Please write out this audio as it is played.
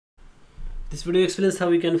This video explains how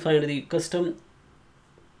we can find the custom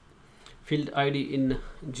field ID in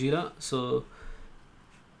Jira. So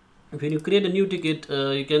when you create a new ticket,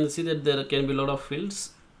 you can see that there can be a lot of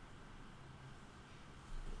fields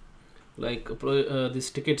like this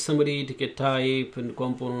ticket summary, ticket type, and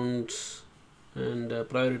components, and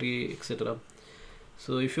priority, etc.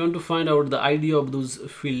 So if you want to find out the ID of those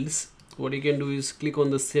fields, what you can do is click on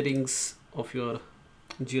the settings of your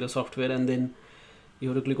Jira software, and then you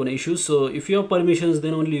have to click on issues. So if you have permissions,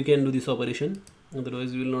 then only you can do this operation,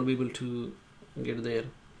 otherwise you will not be able to get there.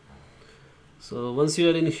 So once you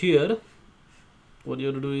are in here, what you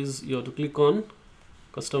have to do is you have to click on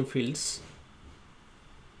custom fields,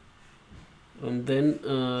 and then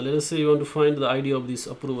let us say you want to find the ID of this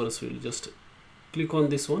approvers field. Just click on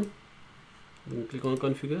this one, then click on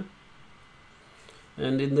configure,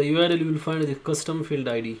 and in the URL you will find the custom field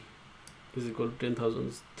ID is equal to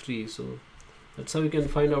 10,003. So that's how you can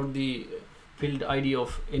find out the field ID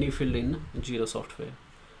of any field in Jira software.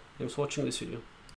 Thanks for watching this video.